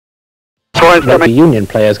Rugby Union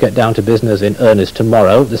players get down to business in earnest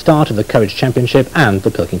tomorrow, the start of the Courage Championship and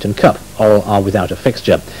the Pilkington Cup. All are without a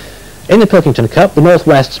fixture. In the Pilkington Cup, the North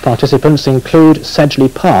West's participants include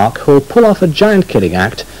Sedgley Park, who will pull off a giant-killing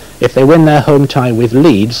act if they win their home tie with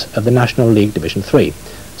Leeds of the National League Division 3.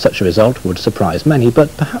 Such a result would surprise many,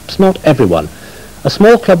 but perhaps not everyone. A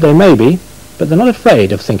small club they may be, but they're not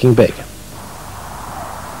afraid of thinking big.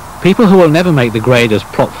 People who will never make the grade as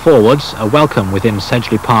prop forwards are welcome within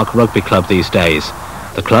Sedgley Park Rugby Club these days.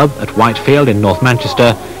 The club at Whitefield in North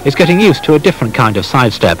Manchester is getting used to a different kind of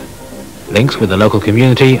sidestep. Links with the local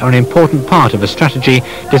community are an important part of a strategy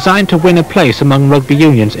designed to win a place among Rugby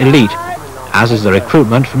Union's elite, as is the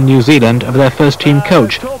recruitment from New Zealand of their first-team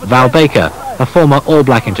coach, Val Baker, a former All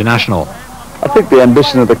Black international. I think the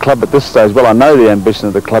ambition of the club at this stage, well, I know the ambition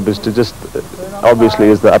of the club is to just, obviously,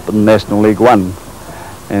 is up in National League 1.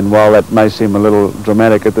 And while that may seem a little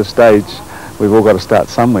dramatic at this stage, we've all got to start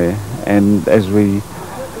somewhere. And as we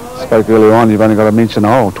spoke earlier on, you've only got to mention,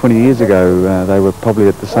 20 years ago, they were probably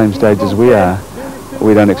at the same stage as we are.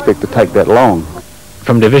 We don't expect to take that long.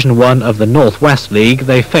 From Division 1 of the North West League,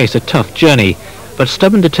 they face a tough journey. But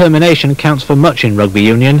stubborn determination counts for much in Rugby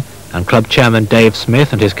Union, and club chairman Dave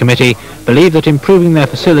Smith and his committee believe that improving their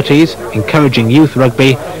facilities, encouraging youth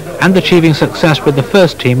rugby, and achieving success with the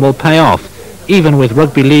first team will pay off, even with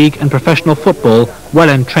rugby league and professional football well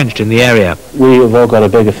entrenched in the area. We've all got a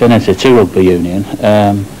big affinity to Rugby Union.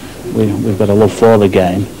 We've got a love for the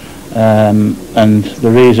game, and the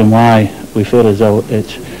reason why we feel as though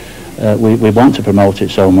we want to promote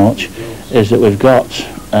it so much is that we've got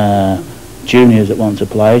juniors that want to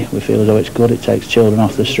play. We feel as though it's good, it takes children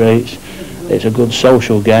off the streets, it's a good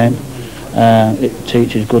social game, it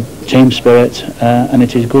teaches good team spirit, and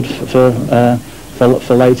it is good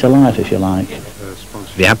for later life, if you like.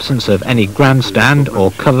 The absence of any grandstand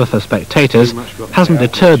or cover for spectators hasn't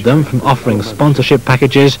deterred them from offering sponsorship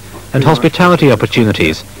packages and hospitality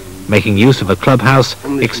opportunities, making use of a clubhouse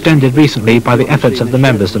extended recently by the efforts of the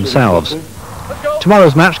members themselves.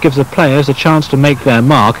 Tomorrow's match gives the players a chance to make their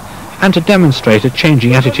mark and to demonstrate a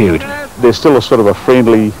changing attitude. There's still a sort of a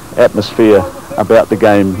friendly atmosphere about the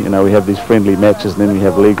game. You know, we have these friendly matches and then we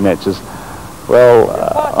have league matches. Well,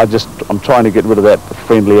 I'm trying to get rid of that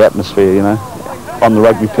friendly atmosphere, you know, on the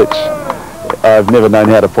rugby pitch. I've never known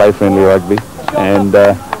how to play friendly rugby, and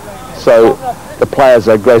so the players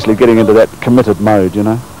are gradually getting into that committed mode, you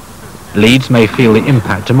know. Leeds may feel the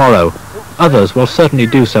impact tomorrow. Others will certainly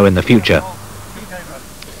do so in the future.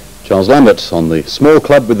 Charles Lambert on the small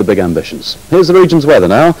club with the big ambitions. Here's the region's weather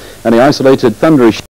now. Any isolated thundery